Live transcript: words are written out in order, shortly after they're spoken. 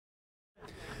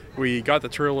We got the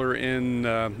trailer in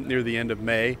near the end of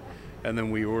May, and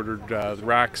then we ordered the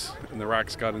racks, and the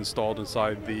racks got installed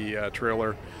inside the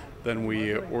trailer. Then we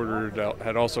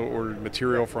had also ordered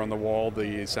material for on the wall,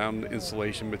 the sound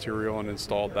installation material, and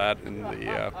installed that in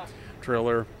the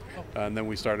trailer. And then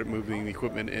we started moving the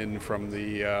equipment in from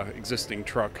the existing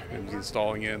truck and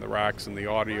installing it in the racks and the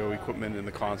audio equipment in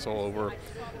the console over.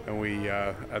 And we,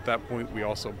 at that point, we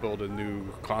also built a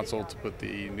new console to put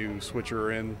the new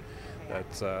switcher in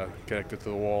that's connected to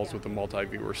the walls with the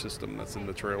multi-viewer system that's in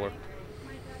the trailer.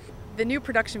 The new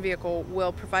production vehicle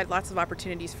will provide lots of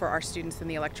opportunities for our students in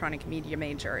the electronic media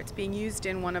major. It's being used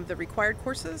in one of the required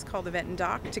courses called Event and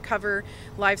Doc to cover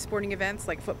live sporting events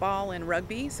like football and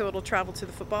rugby, so it'll travel to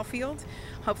the football field.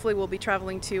 Hopefully we'll be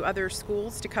traveling to other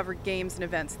schools to cover games and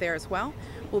events there as well.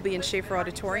 We'll be in Schaefer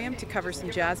Auditorium to cover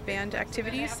some jazz band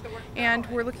activities, and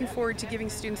we're looking forward to giving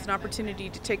students an opportunity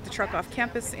to take the truck off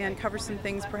campus and cover some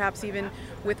things, perhaps even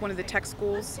with one of the tech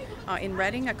schools in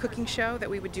Reading, a cooking show that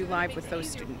we would do live with those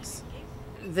students.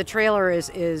 The trailer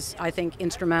is, I think,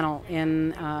 instrumental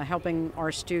in helping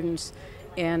our students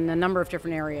in a number of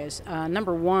different areas.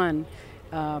 Number one,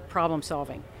 problem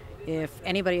solving. If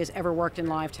anybody has ever worked in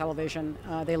live television,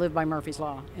 they live by Murphy's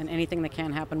Law, and anything that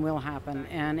can happen will happen.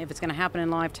 And if it's going to happen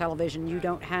in live television, you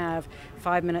don't have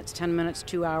 5 minutes, 10 minutes,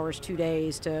 2 hours, 2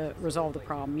 days to resolve the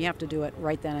problem. You have to do it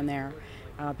right then and there.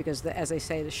 Because, as they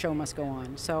say, the show must go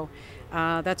on. So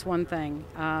that's one thing.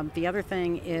 The other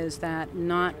thing is that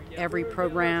not every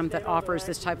program that offers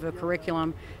this type of a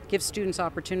curriculum gives students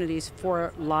opportunities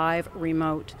for live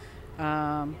remote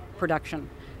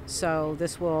production. So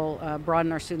this will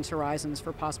broaden our students' horizons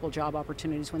for possible job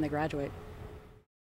opportunities when they graduate.